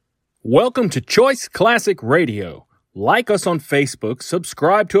Welcome to Choice Classic Radio. Like us on Facebook,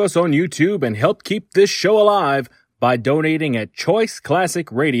 subscribe to us on YouTube, and help keep this show alive by donating at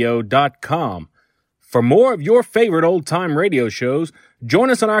choiceclassicradio.com. For more of your favorite old-time radio shows, join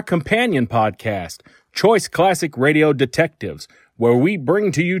us on our companion podcast, Choice Classic Radio Detectives, where we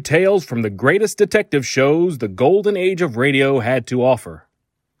bring to you tales from the greatest detective shows the golden age of radio had to offer.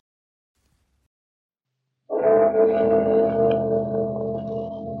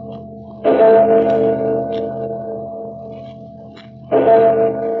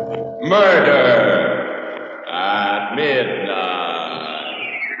 Murder at Midnight.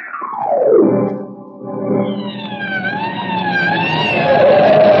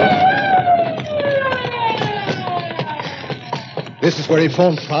 This is where he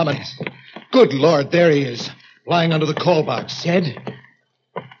phoned from, and good Lord, there he is, lying under the call box. Dead?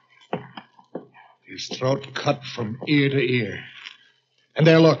 His throat cut from ear to ear. And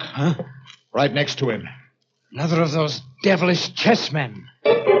there, look. Huh? Right next to him. Another of those devilish chessmen.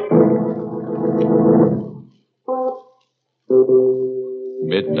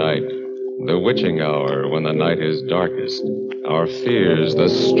 Midnight, the witching hour when the night is darkest, our fears the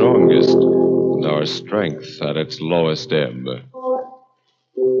strongest, and our strength at its lowest ebb.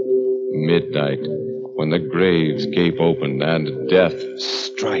 Midnight, when the graves gape open and death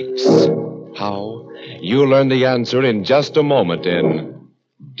strikes. How? You'll learn the answer in just a moment in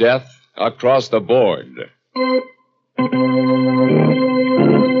Death Across the Board.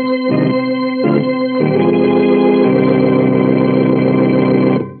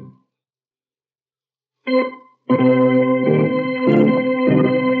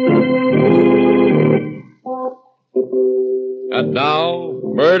 And now,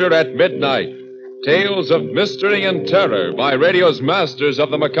 Murder at Midnight. Tales of mystery and terror by radio's masters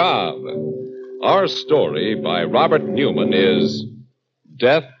of the macabre. Our story by Robert Newman is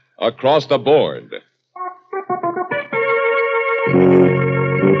Death Across the Board.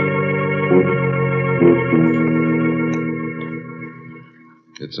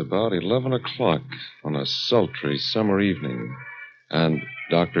 It's about 11 o'clock on a sultry summer evening, and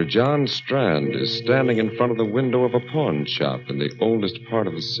Dr. John Strand is standing in front of the window of a pawn shop in the oldest part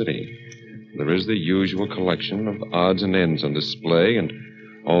of the city. There is the usual collection of odds and ends on display, and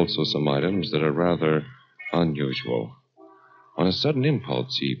also some items that are rather unusual. On a sudden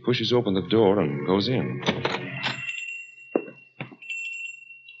impulse, he pushes open the door and goes in.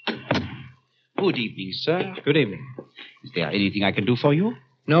 Good evening, sir. Good evening. Is there anything I can do for you?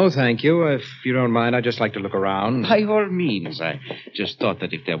 No, thank you. If you don't mind, I'd just like to look around. By all means. I just thought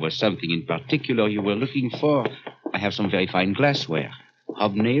that if there was something in particular you were looking for, I have some very fine glassware.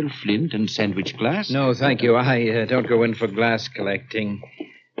 Hobnail, flint, and sandwich glass. No, thank you. I don't go in for glass collecting.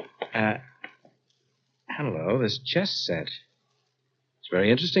 Hello, this chess set. It's a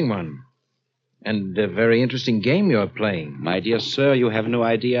very interesting one. And a very interesting game you're playing. My dear sir, you have no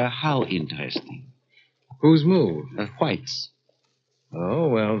idea how interesting. Whose move? White's. Oh,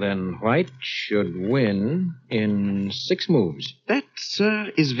 well, then White should win in 6 moves. That,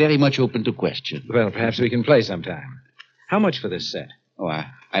 sir, is very much open to question. Well, perhaps we can play sometime. How much for this set? Oh,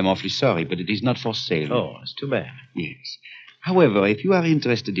 I'm awfully sorry, but it is not for sale. Oh, it's too bad. Yes. However, if you are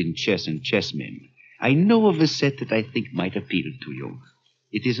interested in chess and chessmen, I know of a set that I think might appeal to you.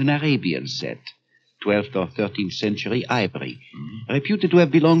 It is an Arabian set, 12th or 13th century ivory, reputed to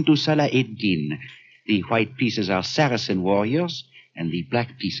have belonged to Salah ad-Din. The white pieces are Saracen warriors, and the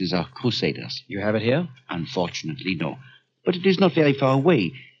black pieces are crusaders. You have it here? Unfortunately, no. But it is not very far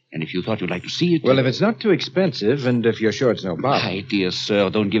away, and if you thought you'd like to see it... Well, if it's not too expensive, and if you're sure it's no bother... My dear sir,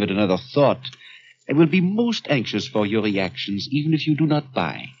 don't give it another thought. I will be most anxious for your reactions, even if you do not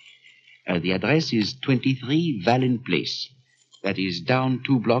buy. The address is 23 Vallon Place. That is down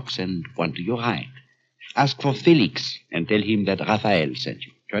 2 blocks and 1 to your right. Ask for Felix and tell him that Raphael sent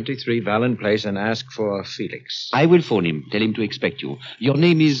you. 23 Vallon Place and ask for Felix. I will phone him. Tell him to expect you. Your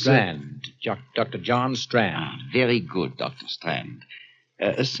name is... Strand. Dr. John Strand. Very good, Dr. Strand.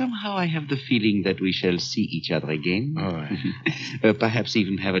 Somehow I have the feeling that we shall see each other again. All right. Perhaps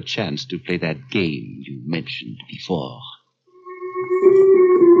even have a chance to play that game you mentioned before.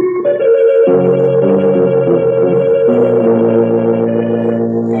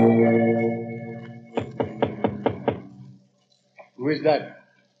 Who is that?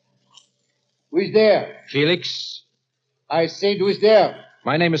 Who is there? Felix? I said, who is there?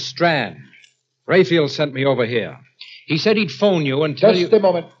 My name is Strand. Rayfield sent me over here. He said he'd phone you and tell you... Just a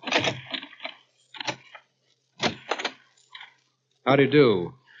moment. How do you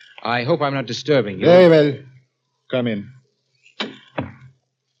do? I hope I'm not disturbing you. Very well. Come in.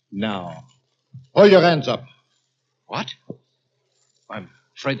 Now, hold your hands up. What? I'm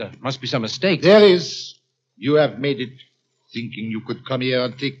afraid there must be some mistake. There is. You have made it, thinking you could come here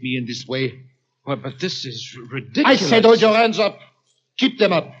and take me in this way. Well, but this is I ridiculous. said hold your hands up. Keep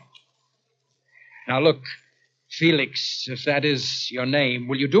them up. Now, look, Felix, if that is your name,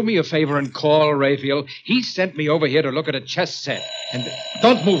 will you do me a favor and call Raphael? He sent me over here to look at a chess set. And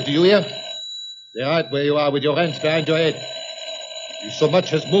Don't move, do you hear? Stay right where you are with your hands behind your head. You so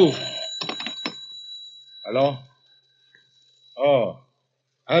much as move. Hello? Oh.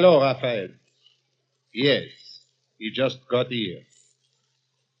 Hello, Raphael. Yes. He just got here.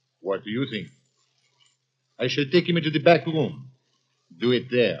 What do you think? I shall take him into the back room. Do it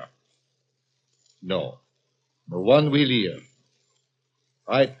there. No. No one will hear.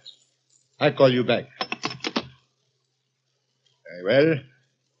 Right. I'll call you back. Very well.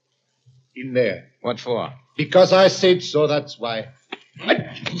 In there. what for? Because I said so, that's why.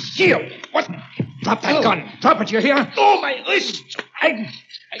 Here! What? Drop that gun. Drop it, you hear? Oh, my wrist! I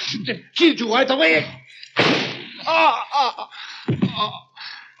should have killed you right away.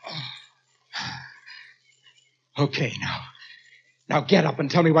 Okay, now. Now get up and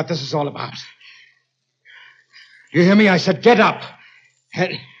tell me what this is all about. You hear me? I said get up.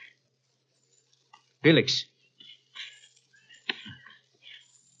 Felix.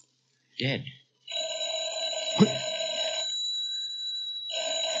 Dead.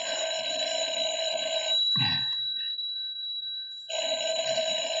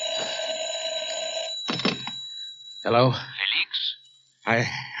 Hello? Felix?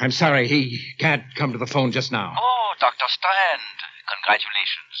 I'm sorry. He can't come to the phone just now. Oh, Dr. Strand.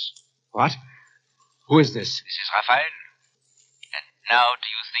 Congratulations. What? Who is this? This is Raphael. And now do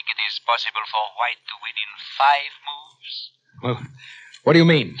you think it is possible for White to win in 5 moves? Well, what do you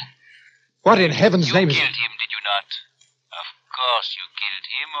mean? What in heaven's You name is... killed him, did you not? Of course you killed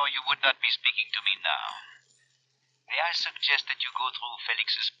him, or you would not be speaking to me now. May I suggest that you go through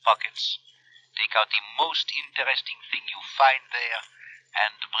Felix's pockets, take out the most interesting thing you find there,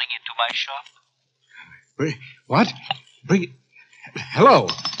 and bring it to my shop? What? Bring it... Hello?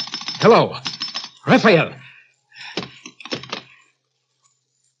 Hello? Raphael!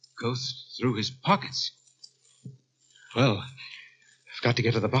 Goes through his pockets. Well, I've got to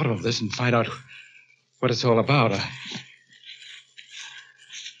get to the bottom of this and find out what it's all about. A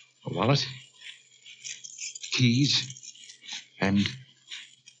wallet, keys, and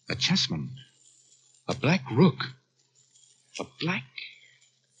a chessman. A black rook. A black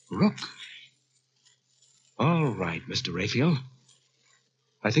rook. All right, Mr. Raphael.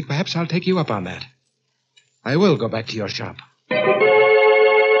 I think perhaps I'll take you up on that. I will go back to your shop.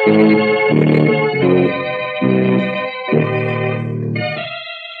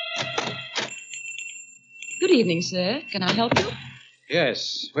 Good evening, sir. Can I help you?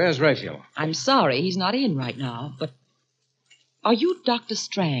 Yes. Where's Raphael? I'm sorry, he's not in right now, but... Are you Dr.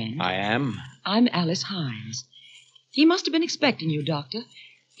 Strand? I am. I'm Alice Hines. He must have been expecting you, Doctor.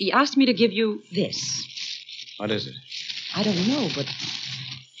 He asked me to give you this. What is it? I don't know, but...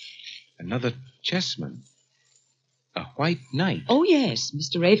 Another chessman. A white knight. Oh, yes,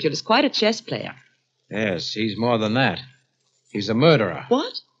 Mr. Raphael is quite a chess player. Yes, he's more than that. He's a murderer.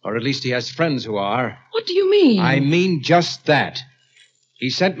 What? Or at least he has friends who are. What do you mean? I mean just that. He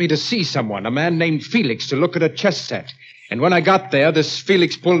sent me to see someone, a man named Felix, to look at a chess set. And when I got there, this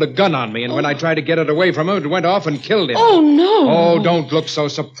Felix pulled a gun on me, and when I tried to get it away from him, it went off and killed him. Oh, no. Oh, don't look so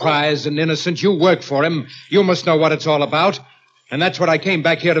surprised and innocent. You work for him. You must know what it's all about. And that's what I came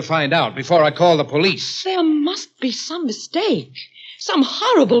back here to find out before I called the police. There must be some mistake. Some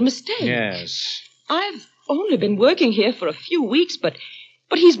horrible mistake. Yes. I've only been working here for a few weeks, but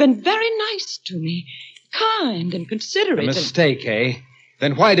he's been very nice to me. Kind and considerate. A mistake, eh?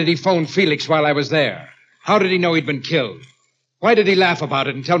 Then why did he phone Felix while I was there? How did he know he'd been killed? Why did he laugh about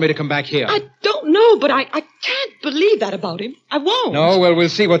it and tell me to come back here? I don't know, but I can't believe that about him. I won't. No, well, we'll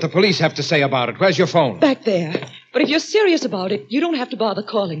see what the police have to say about it. Where's your phone? Back there. But if you're serious about it, you don't have to bother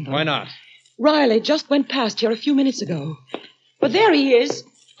calling them. Why not? Riley just went past here a few minutes ago. But there he is,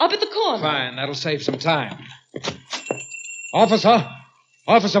 up at the corner. Fine, that'll save some time. Officer!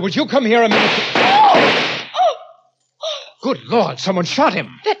 Officer, would you come here a minute? Oh! Good Lord, someone shot him.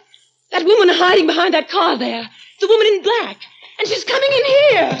 That woman hiding behind that car there. The woman in black. And she's coming in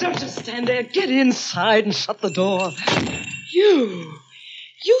here. Don't just stand there. Get inside and shut the door. You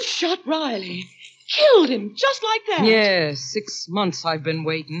shot Riley. Killed him, just like that. Yes, 6 months I've been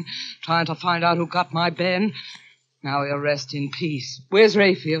waiting, trying to find out who got my Ben. Now he'll rest in peace. Where's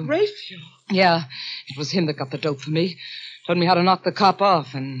Raphael? Raphael? Yeah, it was him that got the dope for me. Told me how to knock the cop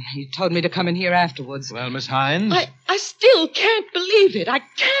off, and he told me to come in here afterwards. Well, Miss Hines? I still can't believe it. I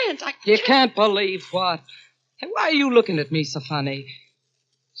can't. You can't believe what? Hey, why are you looking at me so funny?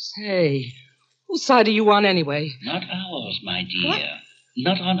 Say, whose side are you on anyway? Not ours, my dear. What?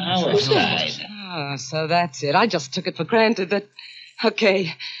 Not on our side. Ah, so that's it. I just took it for granted that...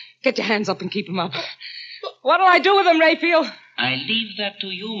 Okay, get your hands up and keep them up. What'll I do with them, Raphael? I leave that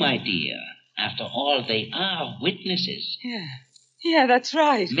to you, my dear. After all, they are witnesses. Yeah, that's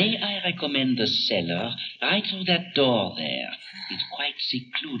right. May I recommend the cellar right through that door there? It's quite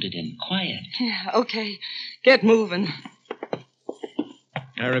secluded and quiet. Yeah, okay. Get moving.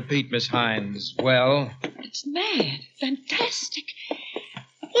 I repeat, Miss Hines. Well, It's mad. Fantastic.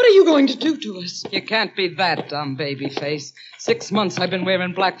 What are you going to do to us? You can't be that dumb, babyface. 6 months I've been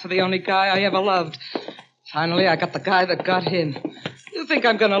wearing black for the only guy I ever loved. Finally, I got the guy that got him. You think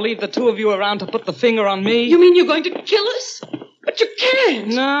I'm going to leave the two of you around to put the finger on me? You mean you're going to kill us? But you can't.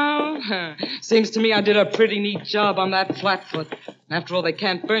 No. Seems to me I did a pretty neat job on that Flatfoot. After all, they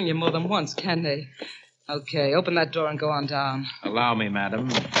can't burn you more than once, can they? Okay, open that door and go on down. allow me, madam.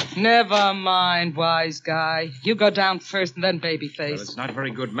 Never mind, wise guy. You go down first and then babyface. Well, it's not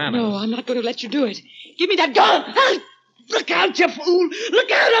very good manners. No, I'm not going to let you do it. Give me that gun. Ah! Look out, you fool.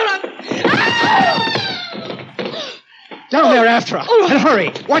 Look out. Down there after her. And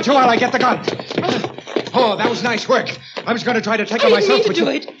hurry. Watch her while I get the gun. Oh, that was nice work. I was going to try to take her I didn't myself, mean to but do you...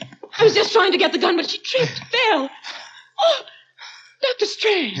 it. I was just trying to get the gun, but she tripped, fell. Oh, Dr.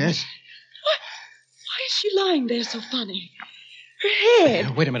 Strand. Yes? Why is she lying there so funny? Her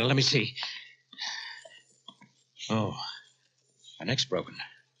head. Wait a minute, let me see. Oh, her neck's broken.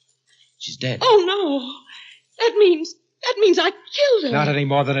 She's dead. Oh, no. That means I killed her. Not any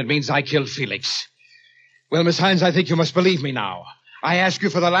more than it means I killed Felix. Well, Miss Hines, I think you must believe me now. I ask you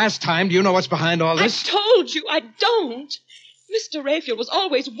for the last time, do you know what's behind all this? I told you I don't. Mr. Raphael was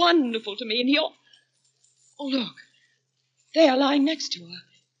always wonderful to me, and he... Oh, look. They are lying next to her.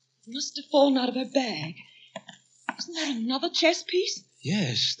 Must have fallen out of her bag. Isn't that another chess piece?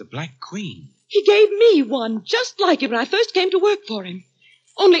 Yes, the Black Queen. He gave me one just like it when I first came to work for him.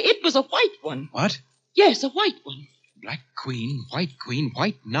 Only it was a white one. What? Yes, a white one. Black Queen,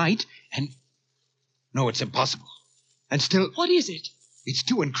 White Knight, and... No, it's impossible. And still... What is it? It's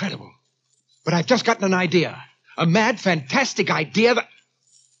too incredible. But I've just gotten an idea. A mad, fantastic idea that...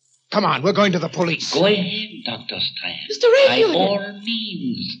 Come on, we're going to the police. Go ahead, Dr. Strand. Mr. Raphael. By all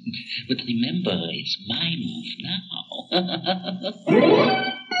means. But remember, it's my move now.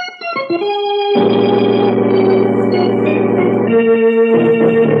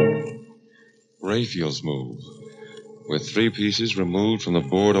 Raphael's move. With 3 pieces removed from the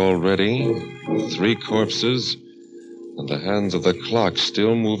board already, 3 corpses, and the hands of the clock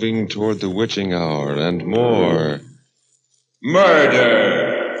still moving toward the witching hour, and more.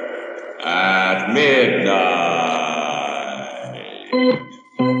 Murder at midnight.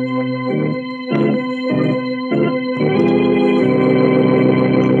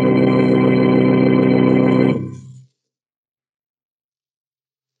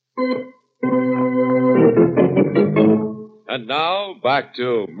 And now, back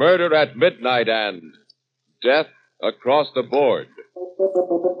to Murder at Midnight and Death Across the Board.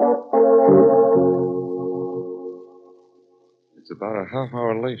 It's about a half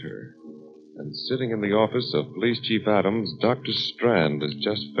hour later, and sitting in the office of Police Chief Adams, Dr. Strand has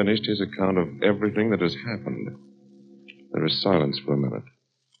just finished his account of everything that has happened. There is silence for a minute.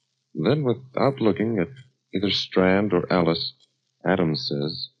 Then, without looking at either Strand or Alice, Adams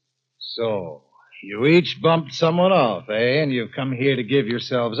says, So, you each bumped someone off, eh? And you've come here to give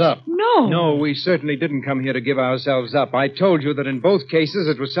yourselves up. No. No, we certainly didn't come here to give ourselves up. I told you that in both cases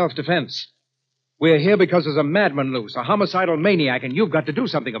it was self-defense. We're here because there's a madman loose, a homicidal maniac, and you've got to do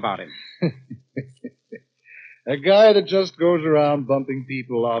something about him. A guy that just goes around bumping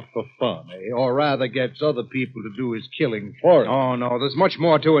people off for fun, eh? Or rather gets other people to do his killing for him. Oh, no, there's much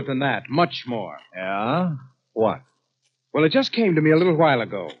more to it than that. Much more. Yeah? What? Well, it just came to me a little while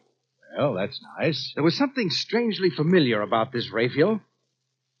ago. Well, that's nice. There was something strangely familiar about this Raphael.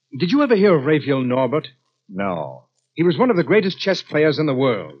 Did you ever hear of Raphael Norbert? No. He was one of the greatest chess players in the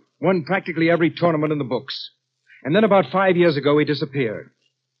world. Won practically every tournament in the books. And then about 5 years ago, he disappeared.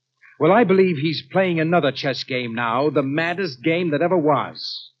 Well, I believe he's playing another chess game now, the maddest game that ever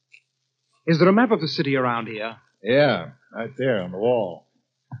was. Is there a map of the city around here? Yeah, right there on the wall.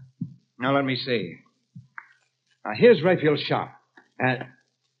 Now, let me see. Now, here's Raphael's shop.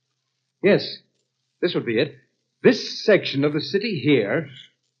 Yes, this would be it. This section of the city here,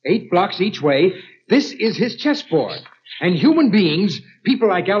 8 blocks each way, this is his chessboard. And human beings, people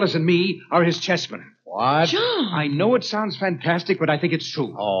like Alice and me, are his chessmen. What? John. I know it sounds fantastic, but I think it's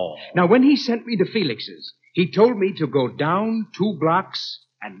true. Oh. Now, when he sent me to Felix's, he told me to go down 2 blocks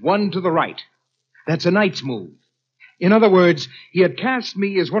and 1 to the right. That's a knight's move. In other words, he had cast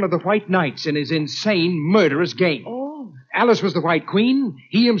me as one of the white knights in his insane, murderous game. Oh. Alice was the White Queen,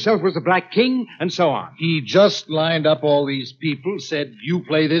 he himself was the Black King, and so on. He just lined up all these people, said, you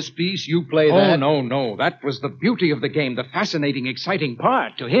play this piece, you play that. Oh, no. That was the beauty of the game, the fascinating, exciting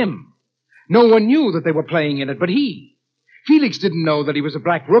part to him. No one knew that they were playing in it but he. Felix didn't know that he was a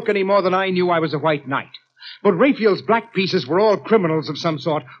Black Rook any more than I knew I was a White Knight. But Raphael's black pieces were all criminals of some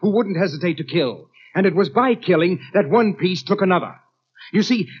sort who wouldn't hesitate to kill. And it was by killing that one piece took another. You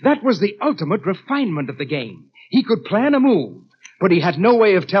see, that was the ultimate refinement of the game. He could plan a move, but he had no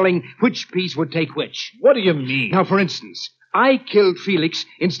way of telling which piece would take which. What do you mean? Now, for instance, I killed Felix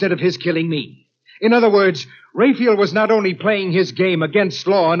instead of his killing me. In other words, Raphael was not only playing his game against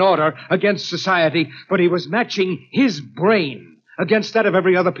law and order, against society, but he was matching his brain against that of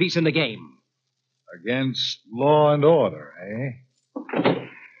every other piece in the game. Against law and order,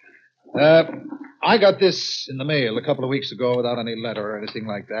 eh? I got this in the mail a couple of weeks ago without any letter or anything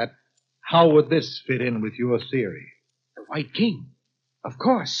like that. How would this fit in with your theory? The White King. Of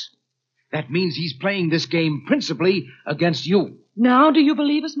course. That means he's playing this game principally against you. Now do you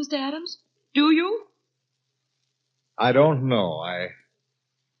believe us, Mr. Adams? Do you? I don't know. I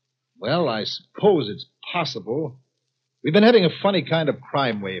suppose it's possible. We've been having a funny kind of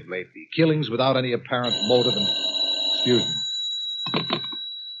crime wave lately. Killings without any apparent motive and... Excuse me.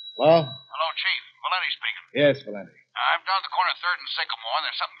 Hello? Hello, Chief. Valenti speaking. Yes, Valenti. I'm down the corner of 3rd and Sycamore, and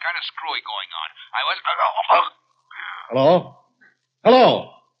there's something kind of screwy going on. I was... Hello?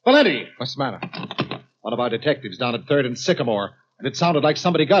 Hello? Valenti! What's the matter? One of our detectives down at 3rd and Sycamore, and it sounded like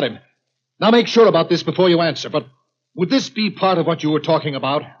somebody got him. Now make sure about this before you answer, but would this be part of what you were talking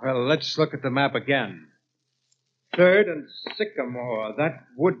about? Well, let's look at the map again. 3rd and Sycamore. That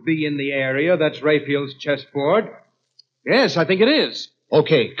would be in the area. That's Raphael's chessboard. Yes, I think it is.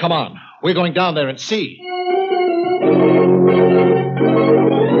 Okay, come on. We're going down there and see.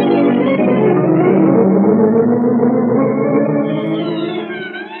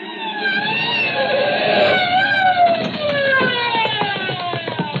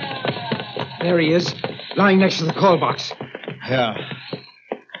 There he is, lying next to the call box. Yeah.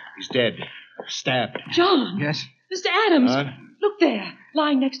 He's dead. Stabbed. John. Yes? Mr. Adams. Look there,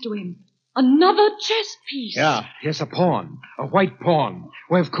 lying next to him. Another chess piece. Yeah. Yes, a pawn. A white pawn.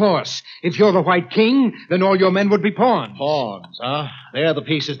 Well, of course. If you're the White King, then all your men would be pawns. Pawns, huh? They're the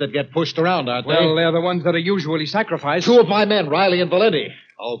pieces that get pushed around, aren't they? Well, they're the ones that are usually sacrificed. 2 of my men, Riley and Valenti.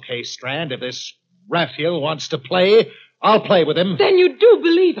 Okay, Strand, if this Raphael wants to play, I'll play with him. Then you do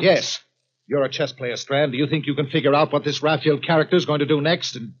believe us? Yes. You're a chess player, Strand. Do you think you can figure out what this Raphael character's going to do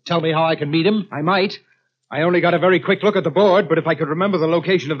next and tell me how I can meet him? I might. I only got a very quick look at the board, but if I could remember the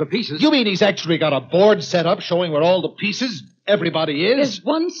location of the pieces... You mean he's actually got a board set up showing where all the pieces, everybody is? There's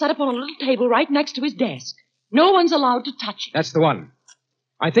one set up on a little table right next to his desk. No one's allowed to touch it. That's the one.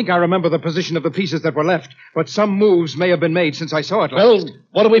 I think I remember the position of the pieces that were left, but some moves may have been made since I saw it last. Well,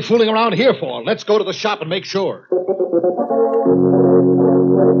 what are we fooling around here for? Let's go to the shop and make sure.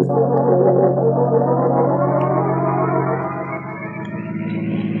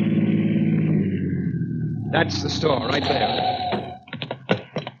 That's the store right there.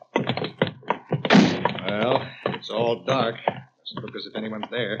 Well, it's all dark. Doesn't look as if anyone's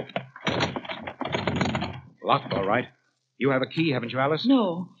there. Locked, all right. You have a key, haven't you, Alice?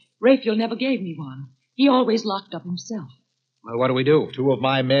 No, Raphael never gave me one. He always locked up himself. Well, what do we do? 2 of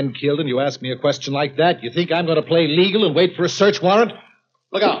my men killed, and you ask me a question like that? You think I'm going to play legal and wait for a search warrant?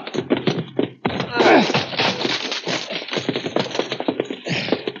 Look out.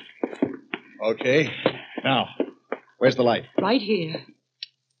 Okay. Now, where's the light? Right here.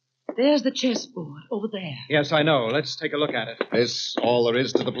 There's the chessboard over there. Yes, I know. Let's take a look at it. This all there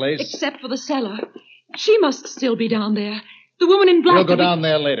is to the place? Except for the cellar. She must still be down there. The woman in black... We'll go down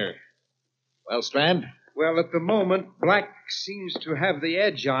there later. Well, Strand? Well, at the moment, Black seems to have the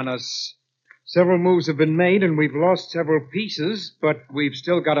edge on us. Several moves have been made, and we've lost several pieces, but we've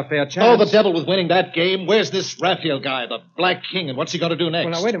still got a fair chance. Oh, the devil with winning that game. Where's this Raphael guy, the Black King, and what's he going to do next?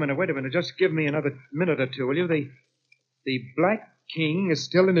 Well, now, wait a minute. Just give me another minute or two, will you? The Black King is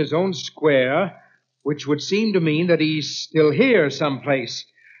still in his own square, which would seem to mean that he's still here someplace.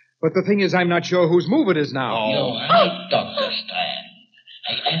 But the thing is, I'm not sure whose move it is now. You're right, Dr. Strand.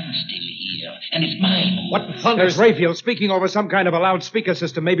 I am still here, and it's my move. What in thunder? There's Raphael speaking over some kind of a loudspeaker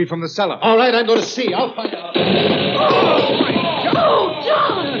system, maybe from the cellar. All right, I'm going to see. I'll find out. Oh, my God! Oh,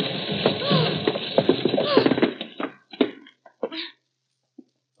 John!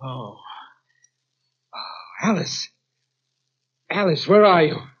 Oh, Alice. Alice, where are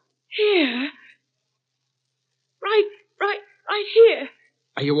you? Here. Right here.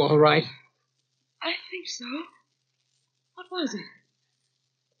 Are you all right? I think so. What was it?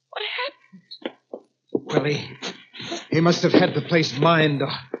 What happened? Well, he must have had the place mined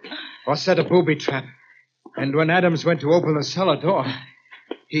or set a booby trap. And when Adams went to open the cellar door,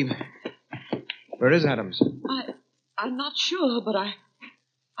 Where is Adams? I'm not sure, but I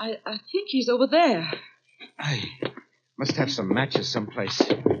think he's over there. I must have some matches someplace.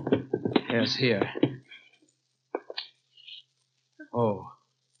 Yes, here. Oh,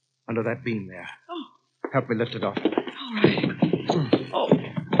 under that beam there. Oh. Help me lift it off. All right. Oh.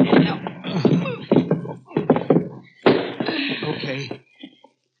 Okay.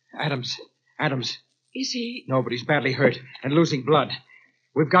 Adams. Is he? No, but he's badly hurt and losing blood.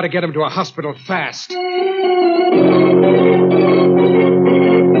 We've got to get him to a hospital fast.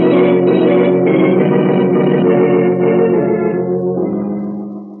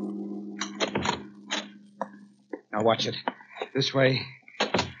 Now watch it. This way.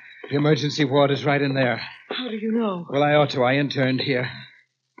 The emergency ward is right in there. How do you know? Well, I ought to. I interned here.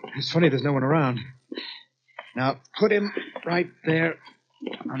 It's funny there's no one around. Now, put him right there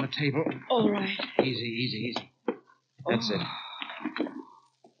on the table. All right. Easy. That's it.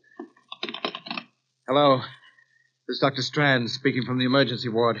 Hello. This is Dr. Strand speaking from the emergency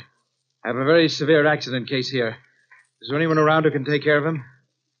ward. I have a very severe accident case here. Is there anyone around who can take care of him?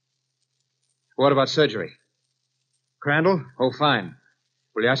 What about surgery? Crandall? Oh, fine.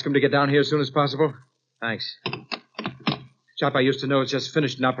 Will you ask him to get down here as soon as possible? Thanks. Chap I used to know has just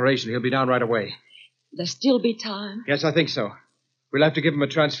finished an operation. He'll be down right away. There'll still be time. Yes, I think so. We'll have to give him a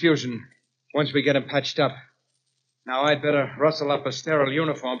transfusion once we get him patched up. Now, I'd better rustle up a sterile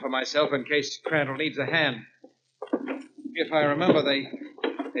uniform for myself in case Crandall needs a hand. If I remember, they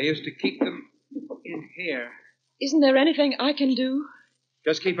used to keep them in here. Isn't there anything I can do?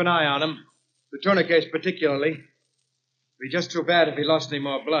 Just keep an eye on him. The tourniquet particularly. It'd be just too bad if he lost any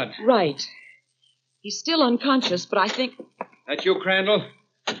more blood. Right. He's still unconscious, but I think... That you, Crandall?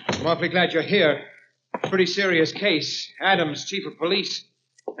 I'm awfully glad you're here. Pretty serious case. Adams, chief of police.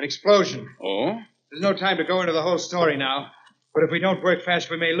 An explosion. Oh? There's no time to go into the whole story now. But if we don't work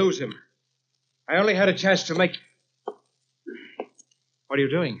fast, we may lose him. I only had a chance to make... What are you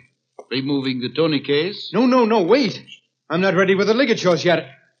doing? Removing the tourniquets? No, wait. I'm not ready with the ligatures yet.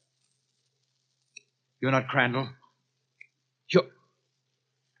 You're not Crandall.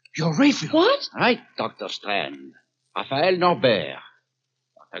 You're Raphael. What? Right, Dr. Strand. Raphael Norbert.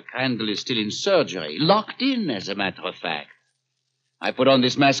 Dr. Crandall is still in surgery. Locked in, as a matter of fact. I put on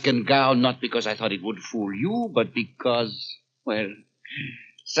this mask and gown not because I thought it would fool you, but because, well,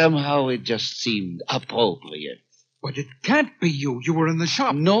 somehow it just seemed appropriate. But it can't be you. You were in the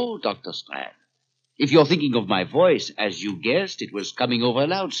shop. No, Dr. Strand. If you're thinking of my voice, as you guessed, it was coming over a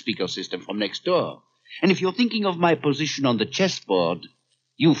loudspeaker system from next door. And if you're thinking of my position on the chessboard,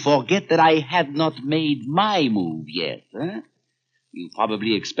 you forget that I had not made my move yet, huh? You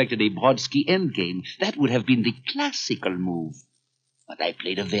probably expected a Brodsky endgame. That would have been the classical move. But I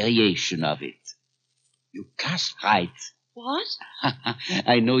played a variation of it. You cast? Right. What?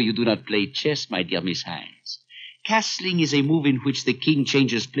 I know you do not play chess, my dear Miss Hines. Castling is a move in which the king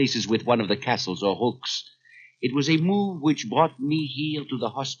changes places with one of the castles or rooks. It was a move which brought me here to the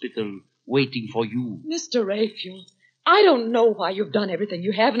hospital, waiting for you. Mr. Raphael, I don't know why you've done everything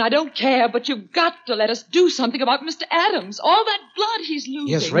you have, and I don't care, but you've got to let us do something about Mr. Adams. All that blood he's losing.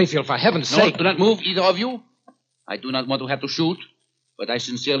 Yes, Raphael, for heaven's No, sake. do not move, either of you. I do not want to have to shoot, but I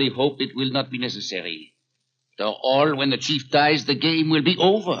sincerely hope it will not be necessary. After all, when the chief dies, the game will be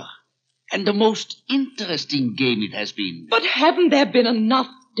over. And the most interesting game it has been. But haven't there been enough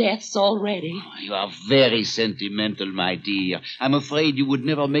deaths already? Oh, you are very sentimental, my dear. I'm afraid you would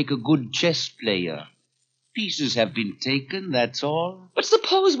never make a good chess player. Pieces have been taken, that's all. But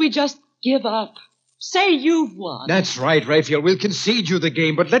suppose we just give up. Say you've won. That's right, Raphael. We'll concede you the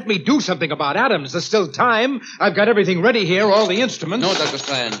game, but let me do something about Adams. There's still time. I've got everything ready here, all the instruments. No, Dr.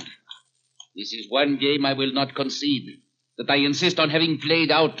 Strand. This is one game I will not concede. That I insist on having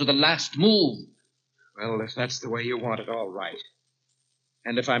played out to the last move. Well, if that's the way you want it, all right.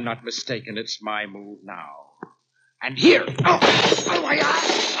 And if I'm not mistaken, it's my move now. And here. The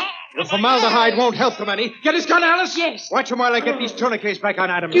formaldehyde won't help them any. Get his gun, Alice? Yes. Watch him while I get these tourniquets back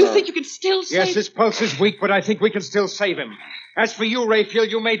on Adams. Do you think you can still save... Yes, his pulse is weak, but I think we can still save him. As for you, Raphael,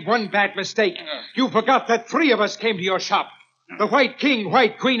 you made one bad mistake. You forgot that 3 of us came to your shop. The White King,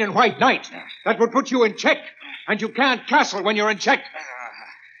 White Queen, and White Knight. That would put you in check. And you can't castle when you're in check.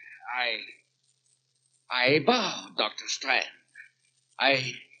 I bow, Dr. Strand.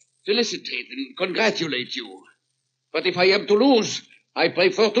 I felicitate and congratulate you. But if I am to lose, I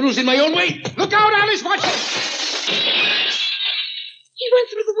prefer to lose in my own way. Look out, Alice! Watch it! He went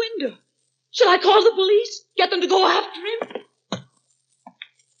through the window. Shall I call the police? Get them to go after him?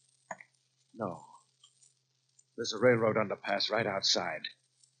 No. There's a railroad underpass right outside.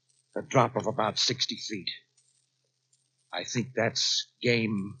 A drop of about 60 feet. I think that's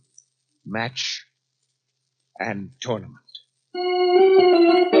game, match, and tournament.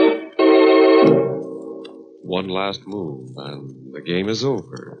 One last move, and the game is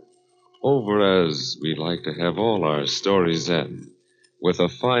over. Over as we like to have all our stories end, with a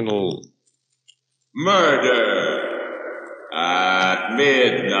final Murder at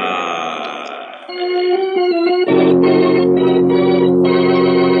Midnight.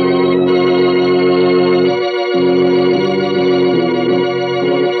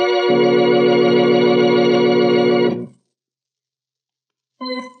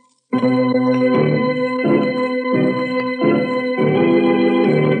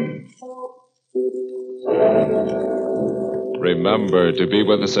 Remember to be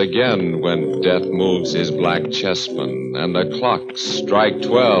with us again when Death moves his black chessmen and the clocks strike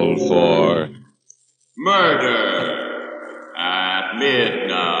 12 for Murder at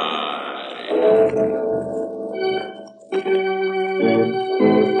Midnight.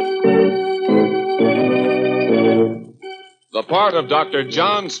 The part of Dr.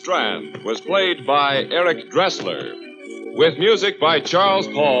 John Strand was played by Eric Dressler. With music by Charles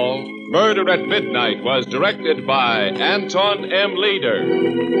Paul, Murder at Midnight was directed by Anton M.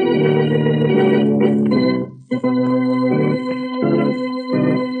 Leader.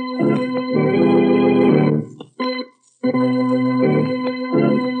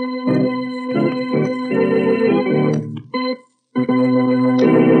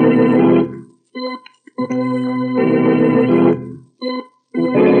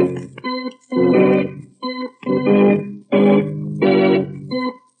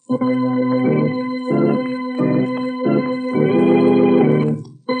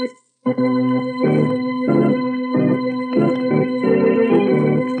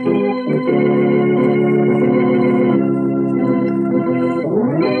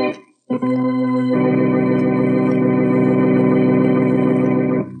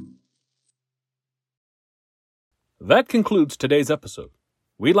 That concludes today's episode.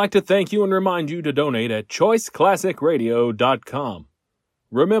 We'd like to thank you and remind you to donate at choiceclassicradio.com.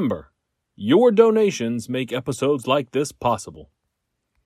 Remember, your donations make episodes like this possible.